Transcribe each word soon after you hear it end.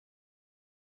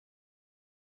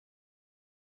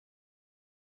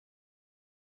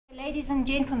Ladies and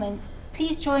gentlemen,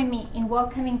 please join me in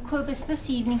welcoming Kobus this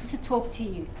evening to talk to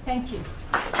you. Thank you.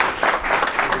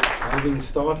 Having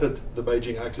started the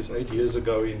Beijing Axis 8 years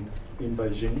ago in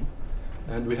Beijing,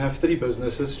 and we have 3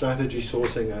 businesses: strategy,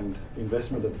 sourcing and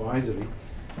investment advisory.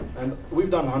 And we've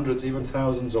done hundreds, even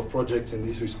thousands of projects in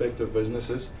these respective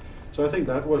businesses. So I think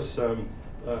that was an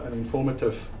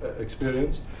informative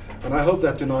experience. And I hope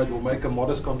that tonight will make a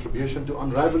modest contribution to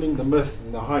unraveling the myth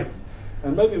and the hype,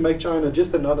 and maybe make China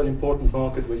just another important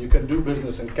market where you can do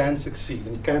business and can succeed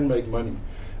and can make money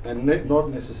and not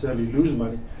necessarily lose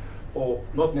money or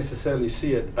not necessarily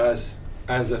see it as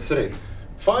a threat.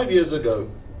 5 years ago,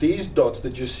 these dots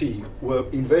that you see were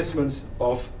investments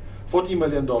of $40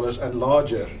 million and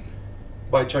larger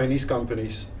by Chinese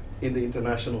companies in the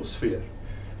international sphere.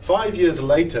 5 years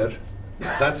later,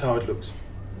 that's how it looks.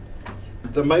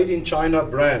 The Made in China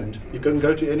brand, you can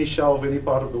go to any shelf, any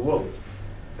part of the world,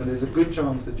 and there's a good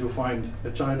chance that you'll find a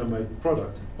China-made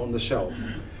product on the shelf.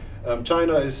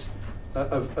 China is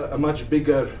a much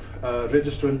bigger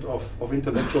registrant of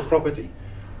intellectual property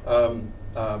and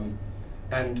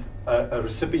a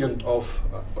recipient of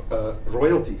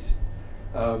royalties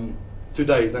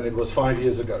today than it was 5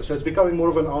 years ago. So it's becoming more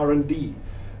of an R&D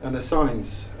and a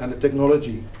science and a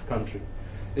technology country.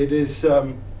 It is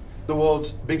the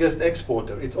world's biggest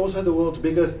exporter. It's also the world's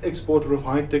biggest exporter of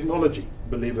high technology,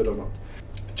 believe it or not.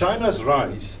 China's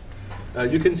rise,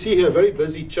 you can see here a very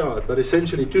busy chart, but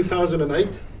essentially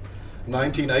 2008,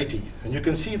 1980. And you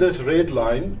can see this red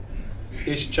line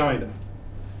is China.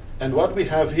 And what we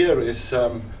have here is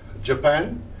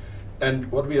Japan.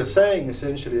 And what we are saying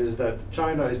essentially is that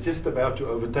China is just about to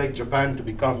overtake Japan to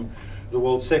become the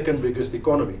world's second biggest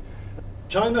economy.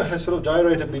 China has sort of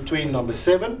gyrated between number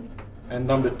 7 and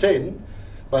number 10,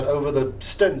 but over the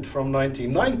stint from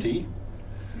 1990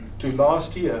 to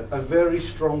last year, a very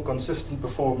strong, consistent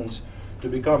performance to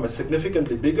become a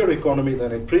significantly bigger economy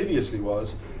than it previously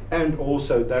was, and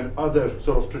also than other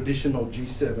sort of traditional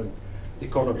G7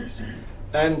 economies.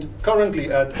 And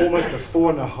currently at almost a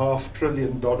 $4.5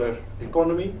 trillion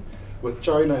economy, with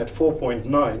China at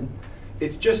 4.9,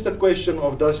 it's just a question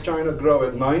of, does China grow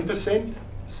at 9%,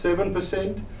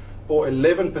 7%, or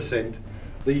 11%?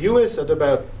 The US at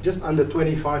about just under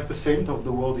 25% of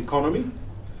the world economy.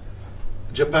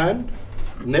 Japan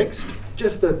next,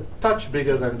 just a touch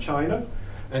bigger than China,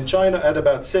 and China at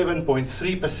about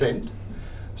 7.3%.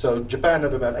 So Japan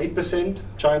at about 8%,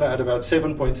 China at about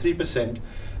 7.3%.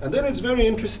 And then it's very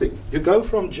interesting. You go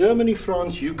from Germany,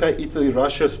 France, UK, Italy,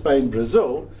 Russia, Spain,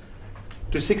 Brazil,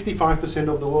 to 65%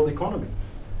 of the world economy.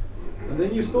 And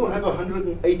then you still have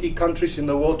 180 countries in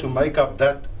the world to make up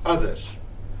that others.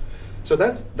 So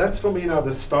that's for me now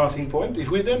the starting point. If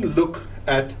we then look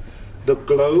at the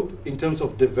globe in terms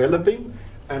of developing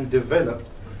and developed,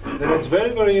 then it's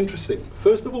very, very interesting.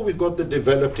 First of all, we've got the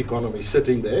developed economy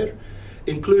sitting there,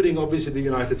 including obviously the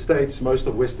United States, most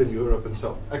of Western Europe and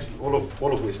so on. Actually,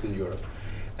 all of Western Europe,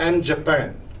 and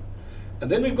Japan. And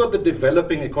then we've got the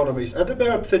developing economies at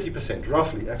about 30%,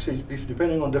 roughly. Actually, if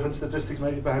depending on different statistics,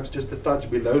 maybe perhaps just a touch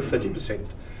below 30%.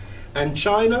 And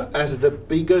China as the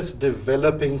biggest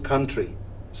developing country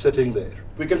sitting there.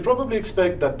 We can probably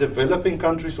expect that developing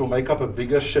countries will make up a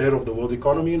bigger share of the world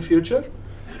economy in future.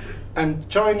 And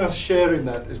China's share in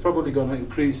that is probably going to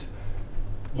increase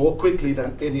more quickly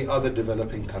than any other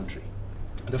developing country.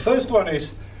 The first one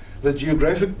is the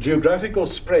geographical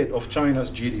spread of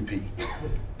China's GDP.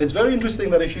 It's very interesting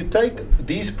that if you take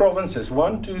these provinces,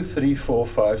 1, 2, 3, 4,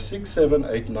 5, 6, 7,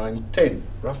 8, 9, 10,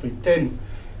 roughly 10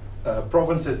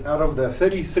 provinces out of the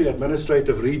 33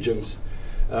 administrative regions,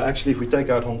 actually if we take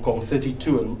out Hong Kong,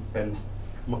 32 and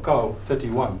Macau,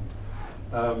 31,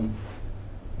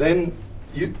 then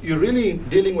you're really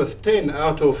dealing with 10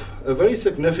 out of a very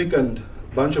significant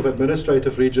bunch of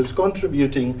administrative regions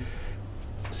contributing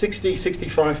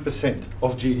 60–65%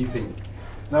 of GDP.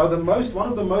 Now one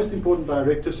of the most important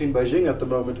directives in Beijing at the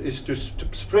moment is to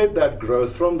spread that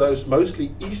growth from those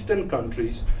mostly eastern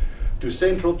countries to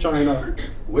central China,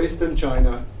 western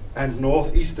China, and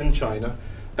northeastern China,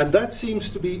 and that seems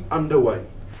to be underway.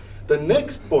 The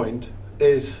next point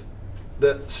is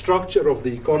the structure of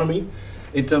the economy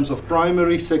in terms of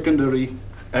primary, secondary,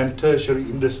 and tertiary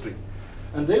industry.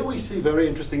 And there we see very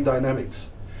interesting dynamics.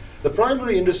 The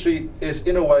primary industry is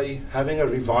in a way having a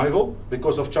revival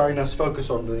because of China's focus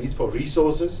on the need for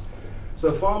resources.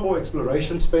 So far more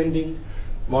exploration spending,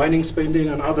 mining spending,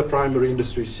 and other primary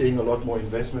industries seeing a lot more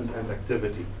investment and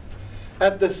activity.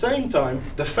 At the same time,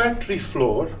 the factory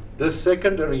floor, this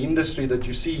secondary industry that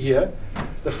you see here,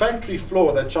 the factory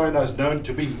floor that China is known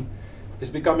to be, is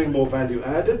becoming more value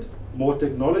added, more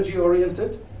technology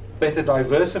oriented, better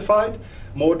diversified,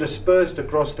 more dispersed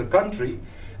across the country,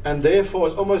 and therefore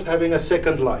is almost having a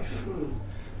second life.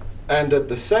 And at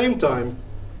the same time,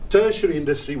 tertiary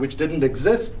industry, which didn't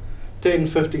exist 10,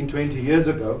 15, 20 years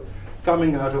ago,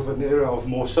 coming out of an era of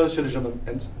more socialism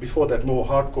and before that more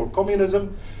hardcore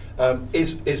communism,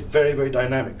 is very, very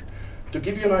dynamic. To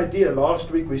give you an idea,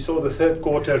 last week we saw the third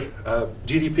quarter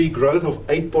GDP growth of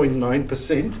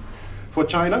 8.9% for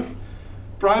China.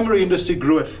 Primary industry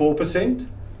grew at 4%.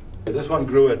 This one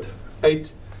grew at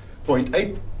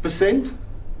 8.8%.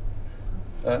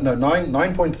 No,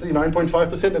 9.3,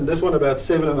 9.5%, and this one about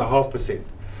 7.5%.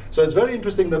 So it's very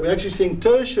interesting that we're actually seeing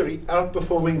tertiary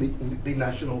outperforming the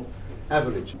national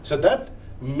average. So that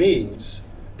means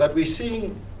that we're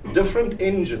seeing different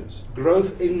engines,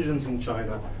 growth engines in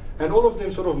China, and all of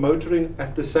them sort of motoring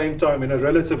at the same time in a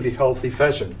relatively healthy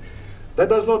fashion. That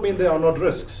does not mean there are not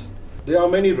risks. There are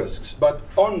many risks, but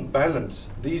on balance,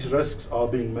 these risks are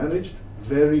being managed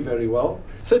very, very well.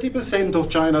 30% of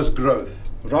China's growth,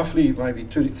 roughly maybe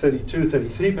 32,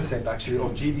 33% actually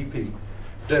of GDP,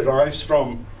 derives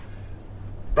from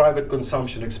private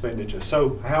consumption expenditure,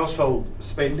 so household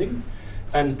spending,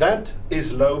 and that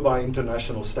is low by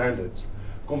international standards.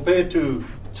 Compared to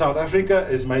South Africa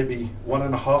is maybe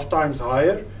 1.5 times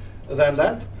higher than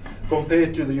that.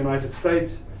 Compared to the United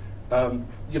States, the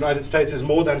United States is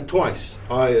more than twice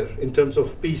higher in terms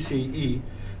of PCE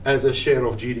as a share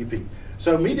of GDP.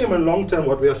 So medium and long term,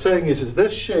 what we are saying is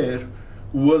this share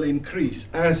will increase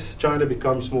as China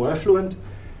becomes more affluent,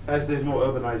 as there's more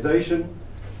urbanization,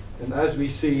 and as we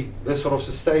see this sort of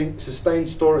sustained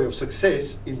story of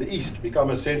success in the East become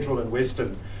a Central and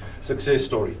Western success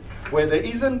story, where there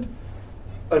isn't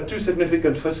a too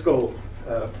significant fiscal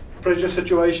pressure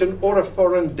situation or a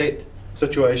foreign debt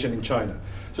situation in China.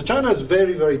 So China is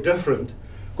very, very different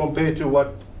compared to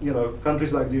what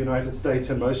countries like the United States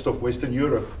and most of Western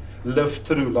Europe lived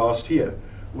through last year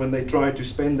when they tried to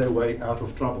spend their way out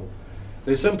of trouble.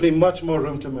 There's simply much more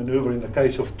room to maneuver in the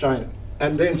case of China.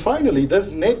 And then finally, this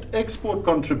net export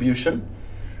contribution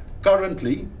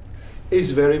currently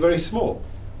is very, very small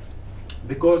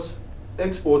because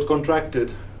exports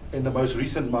contracted in the most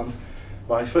recent month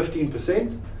by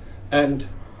 15% and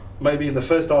maybe in the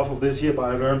first half of this year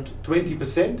by around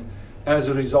 20% as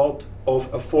a result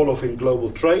of a fall-off in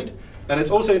global trade. And it's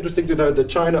also interesting to note that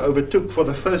China overtook for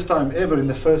the first time ever in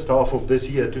the first half of this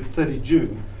year to 30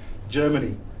 June,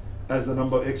 Germany as the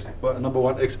number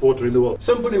one exporter in the world.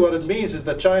 Simply what it means is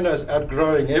that China is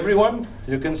outgrowing everyone.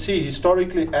 You can see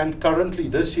historically and currently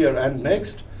this year and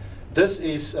next, this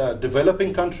is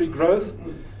developing country growth,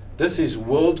 this is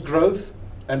world growth,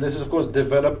 and this is of course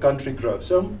developed country growth.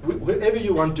 So wherever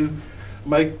you want to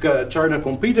make China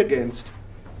compete against,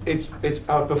 it's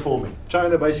outperforming.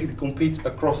 China basically competes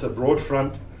across a broad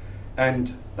front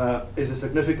and is a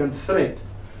significant threat,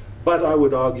 but I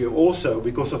would argue also,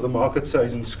 because of the market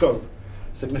size and scope,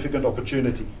 significant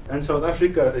opportunity. And South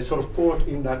Africa is sort of caught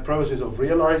in that process of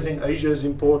realizing Asia is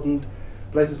important,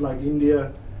 places like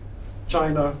India,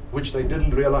 China, which they didn't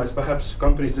realize, perhaps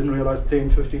companies didn't realize 10,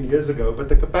 15 years ago, but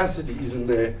the capacity isn't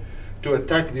there to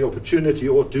attack the opportunity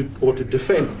or to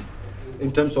defend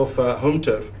in terms of home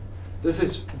turf. This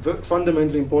is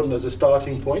fundamentally important as a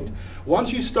starting point.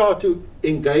 Once you start to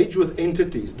engage with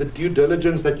entities, the due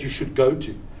diligence that you should go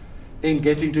to in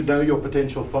getting to know your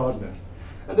potential partner.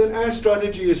 And then as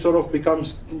strategy sort of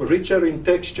becomes richer in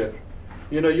texture,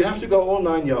 you have to go all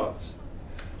 9 yards.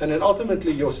 And then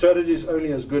ultimately your strategy is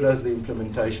only as good as the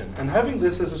implementation. And having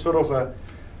this as a sort of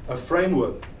a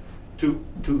framework to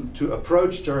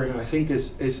approach China, I think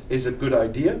is a good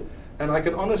idea. And I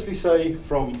can honestly say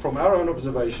from our own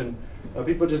observation,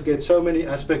 people just get so many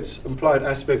implied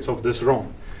aspects of this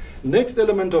wrong. Next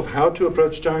element of how to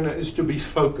approach China is to be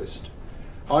focused.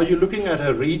 Are you looking at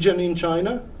a region in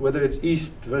China, whether it's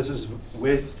east versus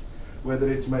west,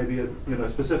 whether it's maybe a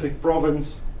specific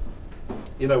province,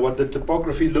 what the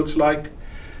topography looks like?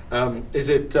 Is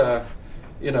it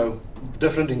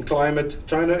different in climate?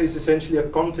 China is essentially a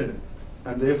continent,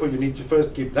 and therefore you need to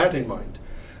first keep that in mind.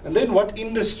 And then what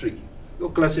industry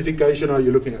or classification are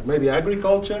you looking at? Maybe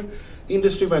agriculture,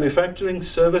 industry, manufacturing,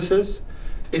 services.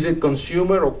 Is it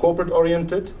consumer or corporate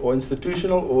oriented or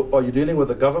institutional, or are you dealing with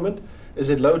the government? Is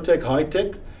it low tech, high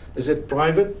tech? Is it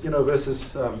private,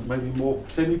 versus maybe more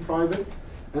semi-private?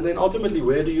 And then ultimately,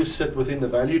 where do you sit within the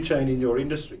value chain in your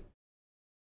industry?